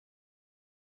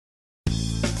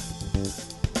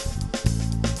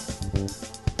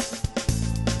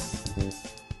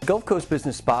Gulf Coast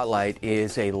Business Spotlight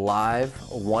is a live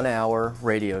 1-hour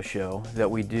radio show that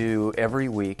we do every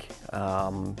week.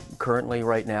 Currently,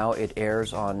 right now, it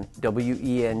airs on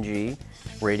WENG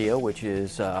radio, which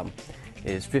is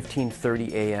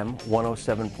 1530 AM,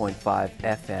 107.5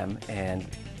 FM, and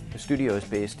the studio is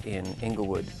based in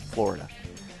Inglewood, Florida.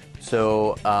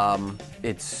 So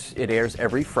it airs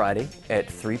every Friday at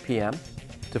 3 p.m.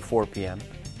 to 4 p.m.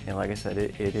 And like I said,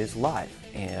 it is live.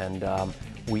 And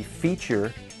we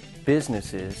feature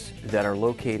businesses that are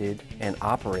located and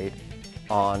operate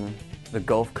on the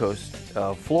Gulf Coast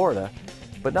of Florida.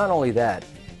 But not only that,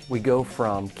 we go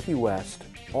from Key West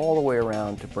all the way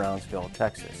around to Brownsville,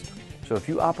 Texas. So if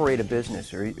you operate a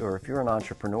business or if you're an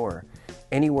entrepreneur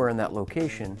anywhere in that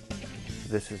location,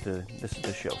 this is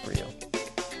the show for you.